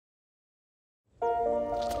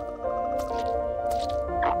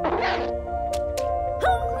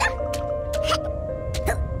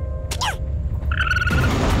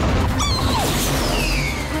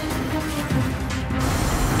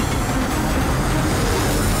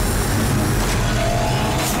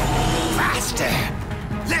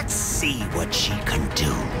what she can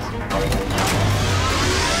do.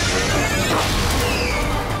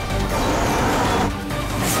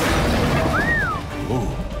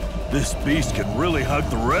 Oh, this beast can really hug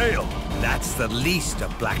the rail. That's the least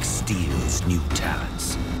of Black Steel's new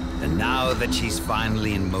talents. And now that she's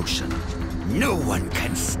finally in motion, no one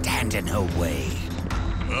can stand in her way.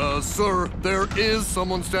 Sir, there is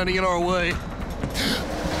someone standing in our way.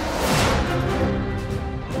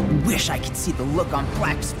 Wish I could see the look on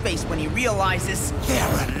Black's face when he realizes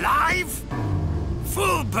They're alive?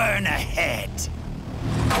 Full burn ahead.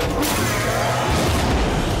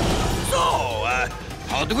 So,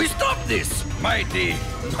 how do we stop this mighty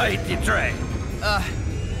train?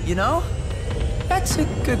 you know, that's a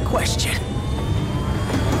good question.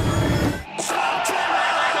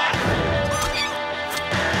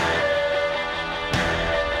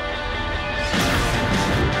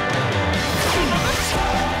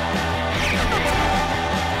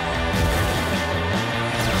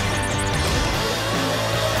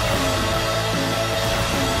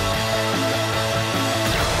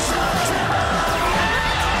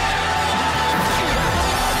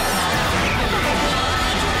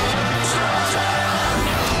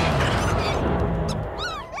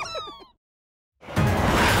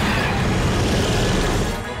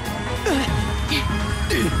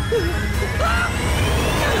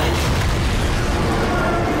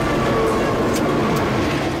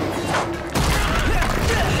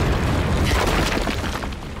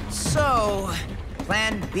 So,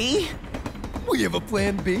 plan B? We have a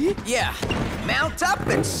plan B? Yeah, mount up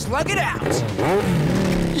and slug it out.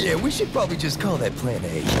 Yeah, we should probably just call that plan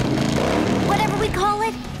A. Whatever we call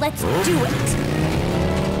it, let's do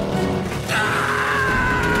it.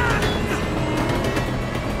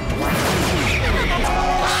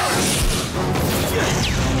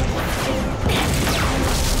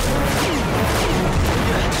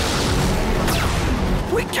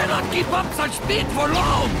 We cannot keep up such speed for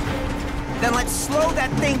long! Then let's slow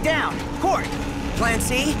that thing down. Court, plan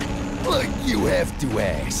C? But you have to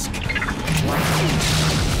ask.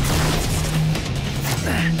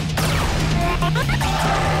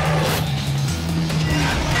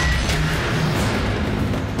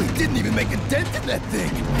 We didn't even make a dent in that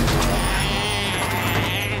thing.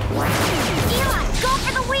 Eli, go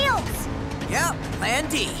for the wheels! Yep, plan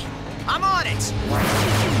D. I'm on it.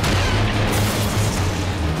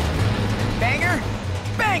 Banger,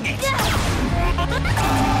 bang it!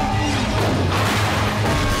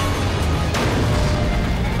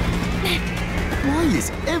 Why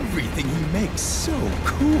is everything he makes so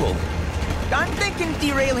cool? I'm thinking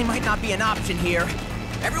derailing might not be an option here.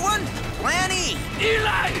 Everyone, plan E!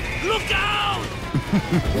 Eli, look out!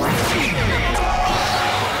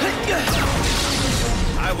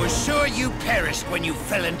 I was sure you perished when you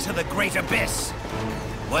fell into the great abyss.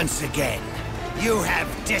 Once again, you have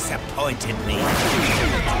disappointed me.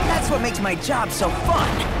 That's what makes my job so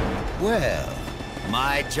fun. Well,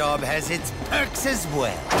 my job has its perks as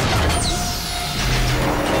well.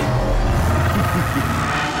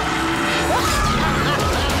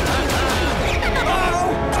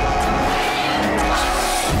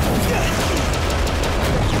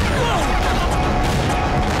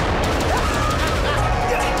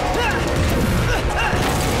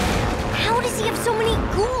 How does he have so many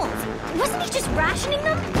ghouls? Wasn't he just rationing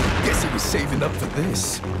them? Guess he was saving up for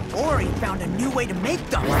this. Or he found a new way to make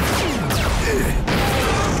them.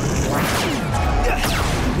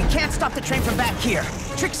 We can't stop the train from back here.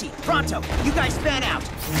 Trixie, Pronto, you guys fan out.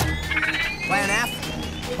 Plan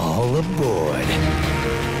F? All aboard.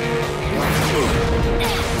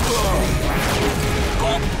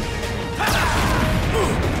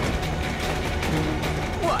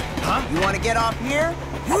 What? Huh? You want to get off here?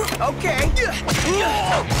 Okay.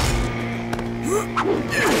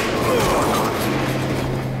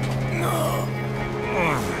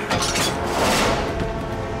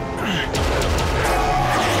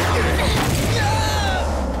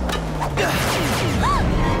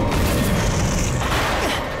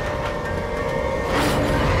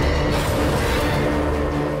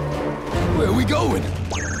 Where are we going?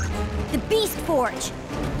 The Beast Forge.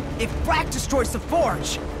 If Blakk destroys the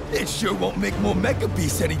forge, It sure won't make more mecha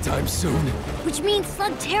beasts anytime soon. Which means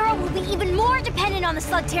Slugterra will be even more dependent on the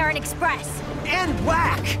Slugterran Express. and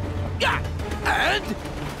Blakk. Yeah, and?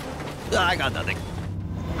 I got nothing.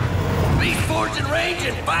 Beast Forge in range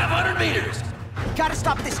in 500 meters. Gotta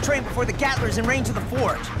stop this train before the Gatler's in range of the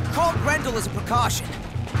forge. Call Grendel as a precaution.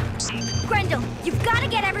 Grendel, you've got to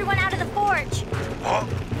get everyone out of the forge. What?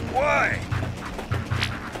 Why?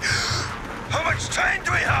 How much time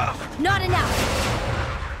do we have? Not enough.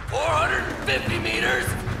 450 meters,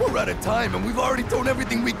 We're out of time, and we've already thrown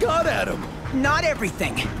everything we got at him. Not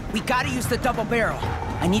everything. We gotta use the double barrel.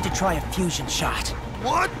 I need to try a fusion shot.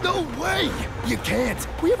 What? No way! You can't.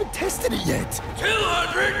 We haven't tested it yet.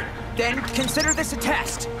 200! Then consider this a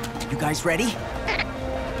test. You guys ready?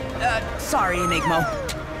 Sorry, Enigmo.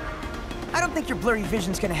 I don't think your blurry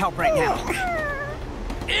vision's gonna help right now.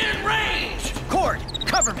 In range! Cord,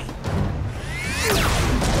 cover me.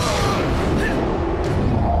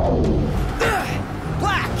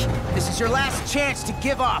 Blakk, this is your last chance to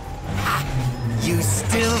give up. You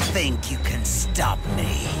still think you can stop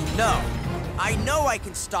me? No, I know I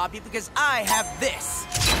can stop you because I have this.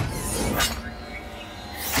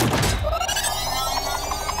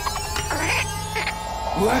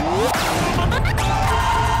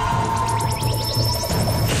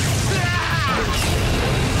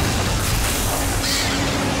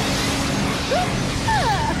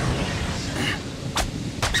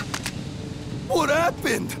 What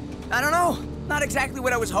happened? I don't know. Not exactly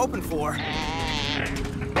what I was hoping for.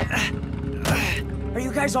 Are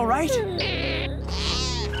you guys all right?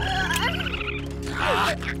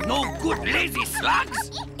 No good lazy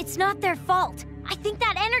slugs! It's not their fault. I think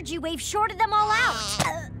that energy wave shorted them all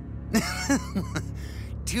out.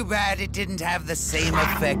 Too bad it didn't have the same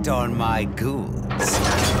effect on my ghouls.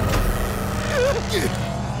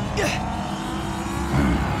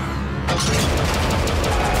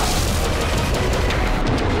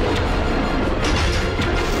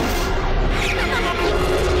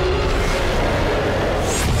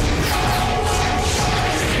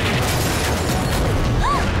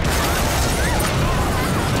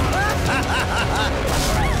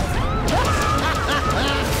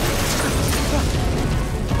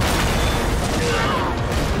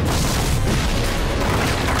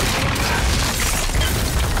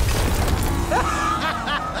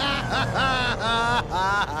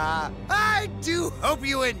 I do hope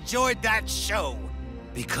you enjoyed that show,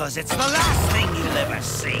 because it's the last thing you'll ever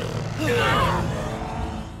see.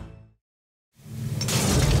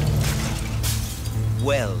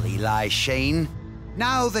 Well, Eli Shane,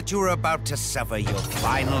 now that you're about to suffer your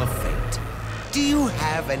final fate, do you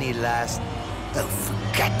have any last... Oh,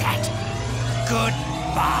 forget that.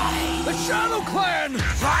 Goodbye. The Shadow Clan!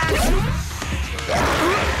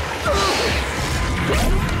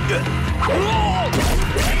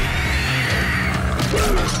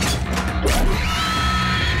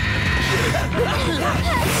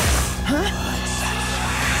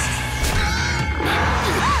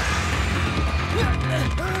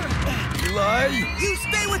 Eli? You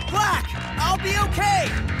stay with Blakk! I'll be okay!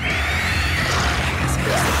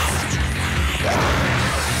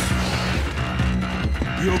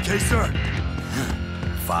 You okay, sir?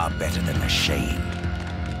 Far better than a Shane.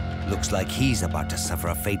 Looks like he's about to suffer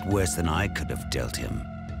a fate worse than I could have dealt him.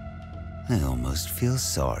 I almost feel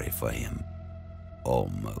sorry for him.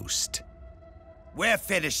 Almost. We're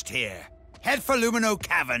finished here. Head for Lumino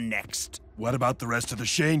Cavern next. What about the rest of the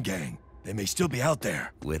Shane gang? They may still be out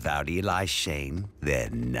there. Without Eli Shane, they're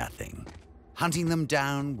nothing. Hunting them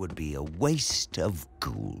down would be a waste of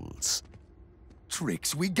ghouls.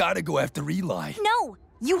 Trix, we gotta go after Eli. No,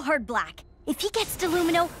 you heard Blakk. If he gets to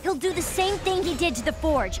Lumino, he'll do the same thing he did to the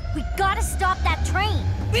Forge. We gotta stop that train.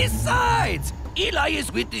 Besides, Eli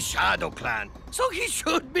is with the Shadow Clan, so he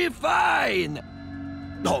should be fine.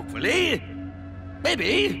 Hopefully.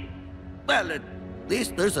 Maybe. Well, at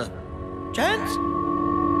least there's a chance.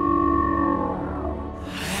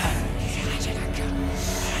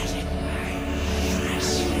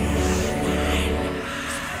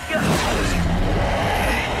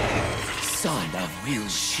 Son of real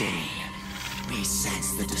Shane, we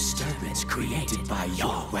sense the disturbance created by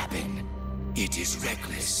your weapon. It is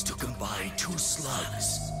reckless to combine two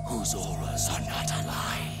slugs whose auras are not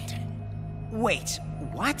aligned. Wait,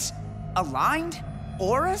 what? Aligned?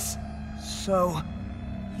 Auras? So,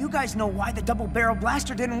 you guys know why the double barrel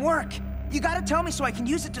blaster didn't work. You gotta tell me so I can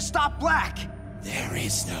use it to stop Blakk. There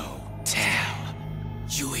is no tell.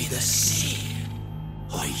 You either see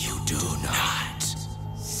or you do not.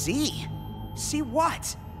 See? See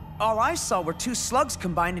what? All I saw were two slugs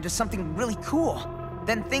combined into something really cool.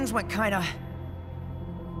 Then things went kinda...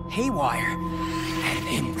 haywire. An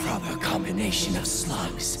improper combination of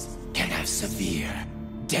slugs can have severe,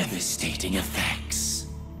 devastating effects.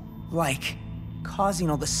 Like, causing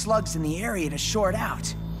all the slugs in the area to short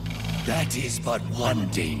out. That is but one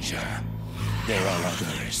danger. There are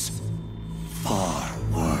others. Far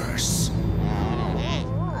worse.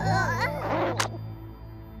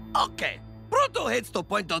 Okay, Proto hates to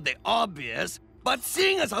point out the obvious, but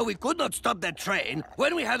seeing as how we could not stop that train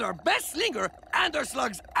when we had our best slinger and our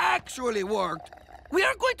slugs actually worked, We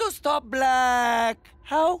are going to stop Blakk.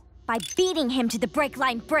 How? By beating him to the brake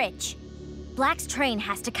line bridge. Black's train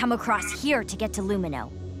has to come across here to get to Lumino.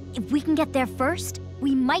 If we can get there first,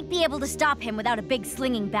 we might be able to stop him without a big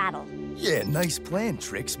slinging battle. Yeah, nice plan,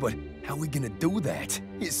 Trix, but how are we gonna do that?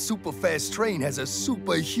 His super fast train has a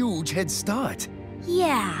super huge head start.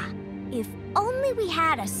 Yeah, if only we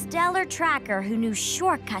had a stellar tracker who knew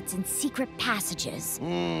shortcuts and secret passages.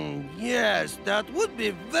 Yes, that would be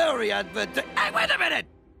very advantageous. Hey, wait a minute!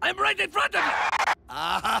 I'm right in front of you!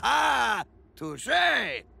 Ah ha ha!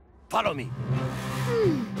 Touché! Follow me.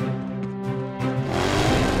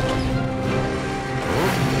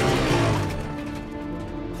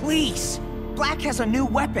 Please! Blakk has a new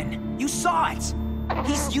weapon. You saw it.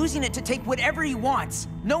 He's using it to take whatever he wants.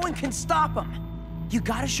 No one can stop him. You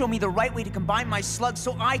gotta show me the right way to combine my slugs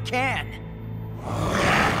so I can.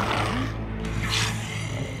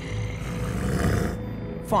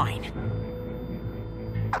 Fine.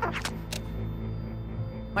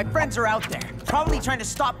 My friends are out there, probably trying to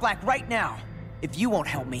stop Blakk right now. If you won't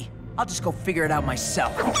help me, I'll just go figure it out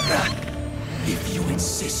myself. If you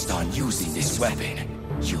insist on using this weapon,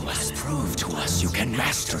 you must prove to us you can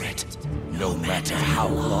master it, no matter how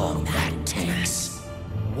long that takes.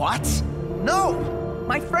 What? No!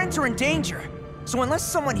 My friends are in danger, so unless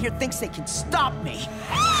someone here thinks they can stop me...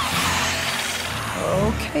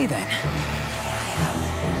 Okay then.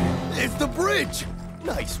 It's the bridge!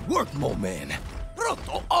 Nice work, Mo Man.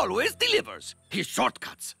 Proto always delivers. His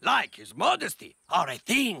shortcuts, like his modesty, are a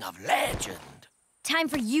thing of legend. Time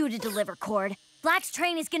for you to deliver, Cord. Black's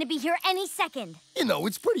train is gonna be here any second. You know,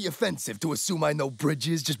 it's pretty offensive to assume I know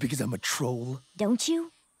bridges just because I'm a troll. Don't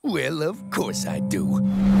you? Well, of course I do.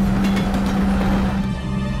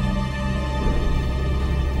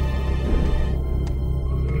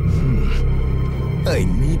 I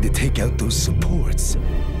need to take out those supports.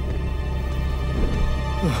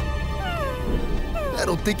 I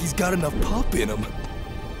don't think he's got enough pop in him.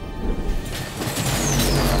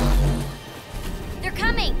 They're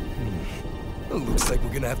coming! Looks like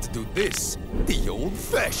we're gonna have to do this the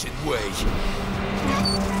old-fashioned way.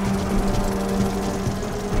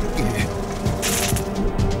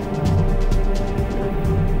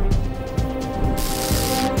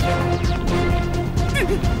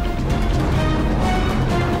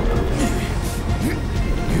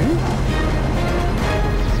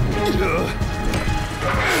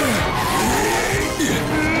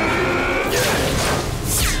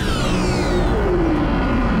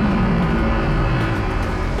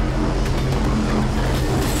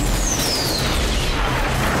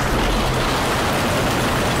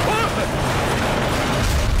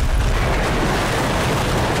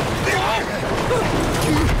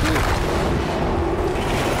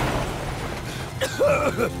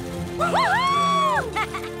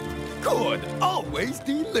 Cord always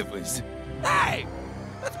delivers. Hey!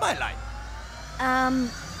 That's my line.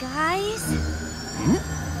 Guys?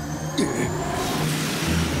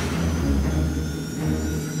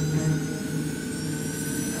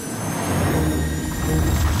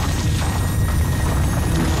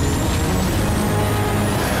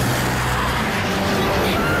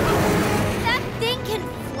 That thing can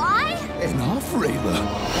fly? An off-railer.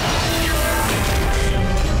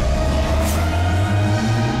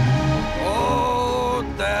 Oh,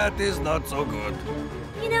 that is not so good.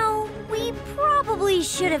 You know, we probably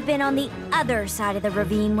should have been on the other side of the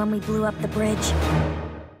ravine when we blew up the bridge.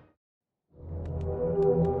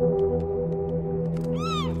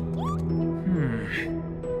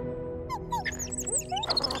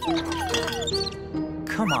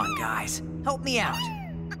 Come on, guys. Help me out.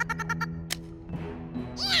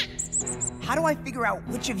 How do I figure out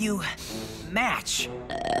which of you match?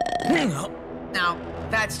 Now,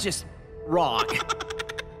 that's just wrong.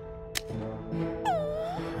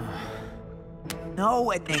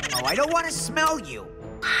 No, Enigmo, I don't want to smell you.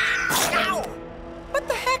 Ow! What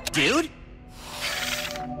the heck, dude?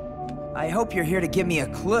 I hope you're here to give me a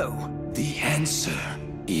clue. The answer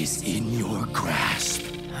is in your grasp.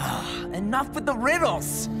 Enough with the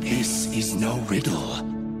riddles. This is no riddle.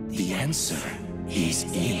 The answer is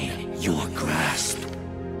in your grasp.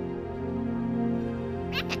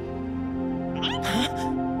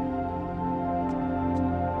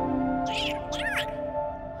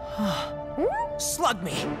 Slug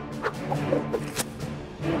me.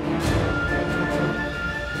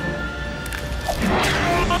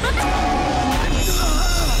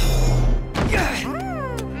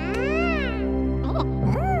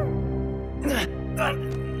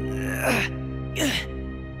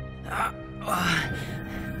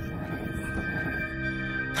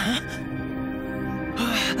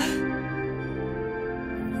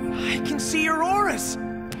 I can see your auras.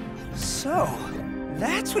 So,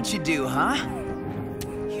 that's what you do, huh?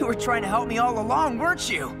 You were trying to help me all along, weren't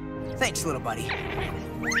you? Thanks, little buddy.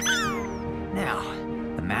 Now,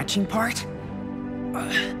 the matching part?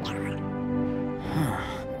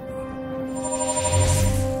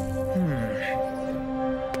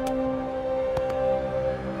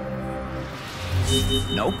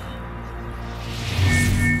 Nope.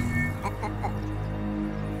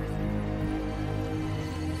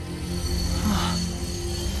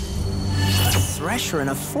 A thresher and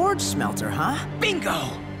a forge smelter, huh? Bingo!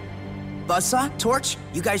 Buzzsaw, Torch,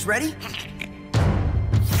 you guys ready?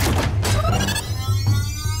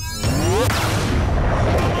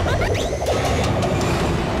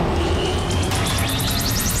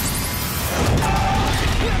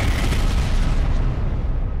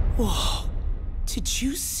 Whoa, did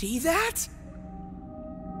you see that?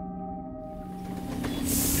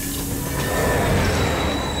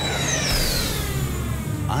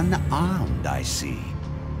 Unarmed, I see.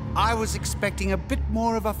 I was expecting a bit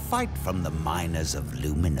more of a fight from the miners of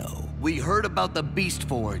Lumino. We heard about the Beast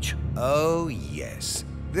Forge. Oh, yes.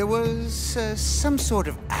 There was some sort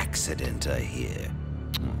of accident, I hear.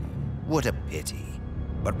 What a pity.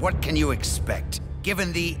 But what can you expect,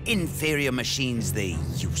 given the inferior machines they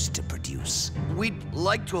used to produce? We'd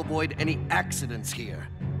like to avoid any accidents here.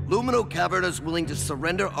 Lumino Cavern is willing to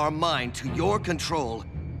surrender our mine to your control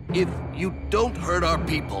if you don't hurt our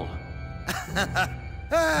people.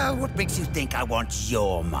 What makes you think I want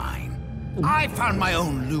your mine? I found my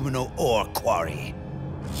own Lumino ore quarry.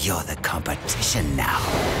 You're the competition now.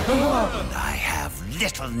 And I have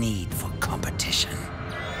little need for competition.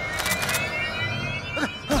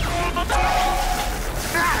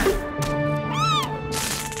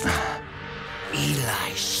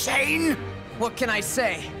 Eli Shane? What can I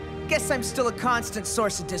say? Guess I'm still a constant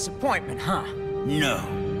source of disappointment, huh? No.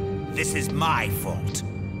 This is my fault.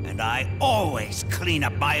 And I always clean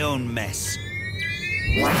up my own mess.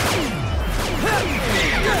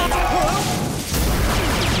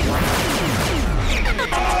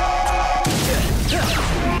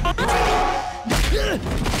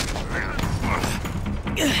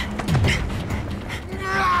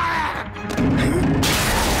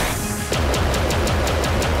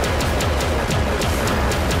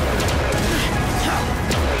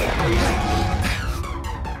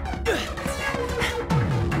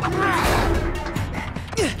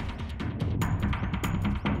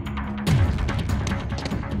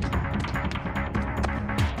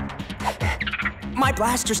 My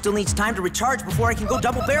blaster still needs time to recharge before I can go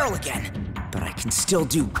double barrel again. But I can still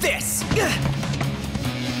do this.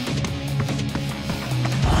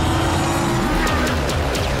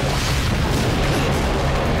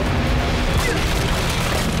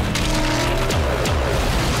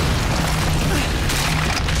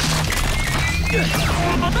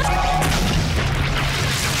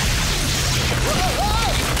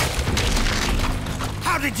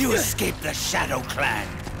 How did you escape the Shadow Clan?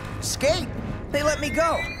 Escape? They let me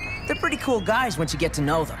go. They're pretty cool guys once you get to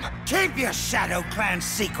know them. Keep your Shadow Clan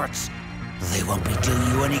secrets. They won't be doing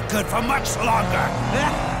you any good for much longer.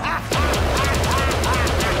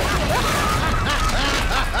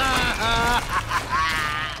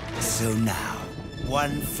 So now,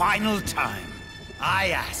 one final time,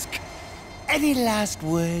 I ask, any last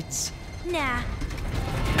words? Nah.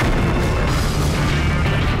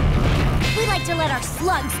 We like to let our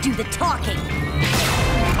slugs do the talking.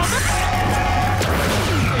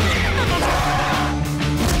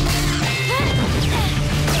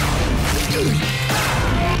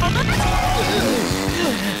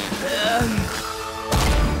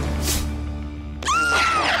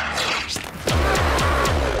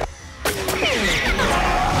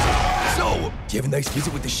 So, do you have a nice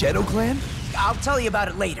visit with the Shadow Clan? I'll tell you about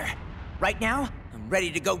it later. Right now, I'm ready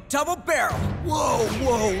to go double barrel. Whoa,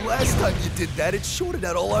 whoa, last time you did that, it shorted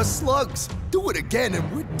out all our slugs. Do it again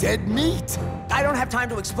and we're dead meat. I don't have time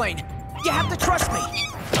to explain. You have to trust me.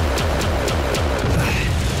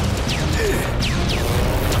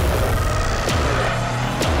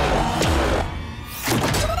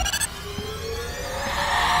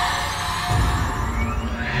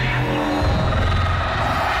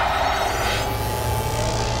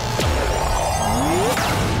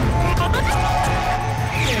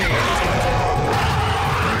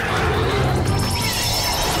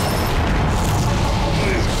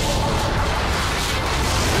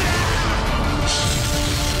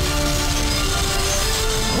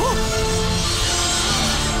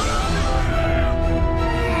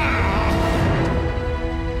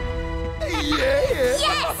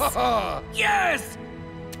 Yes!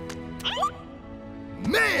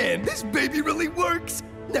 Man, this baby really works.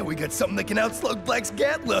 Now we got something that can outslug Black's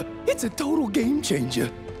Gatler. It's a total game changer.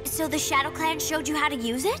 So the Shadow Clan showed you how to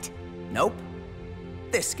use it? Nope.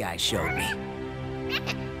 This guy showed me.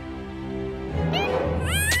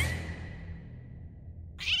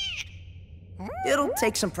 It'll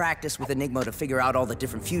take some practice with Enigma to figure out all the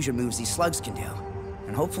different fusion moves these slugs can do.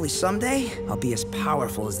 And hopefully someday, I'll be as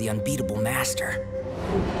powerful as the unbeatable master.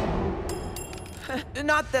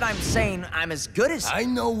 Not that I'm saying I'm as good as... I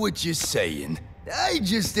know what you're saying. I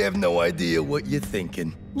just have no idea what you're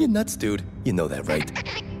thinking. You're nuts, dude. You know that, right?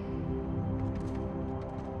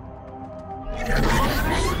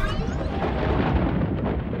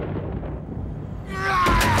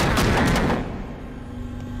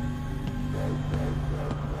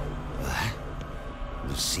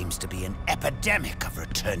 There seems to be an epidemic of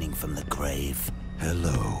returning from the grave.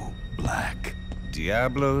 Hello, Blakk.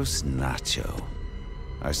 Diablos Nacho.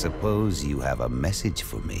 I suppose you have a message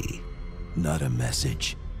for me. Not a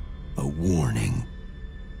message. A warning.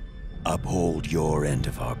 Uphold your end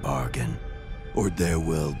of our bargain, or there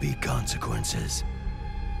will be consequences.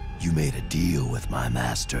 You made a deal with my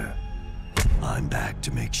master. I'm back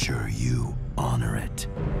to make sure you honor it.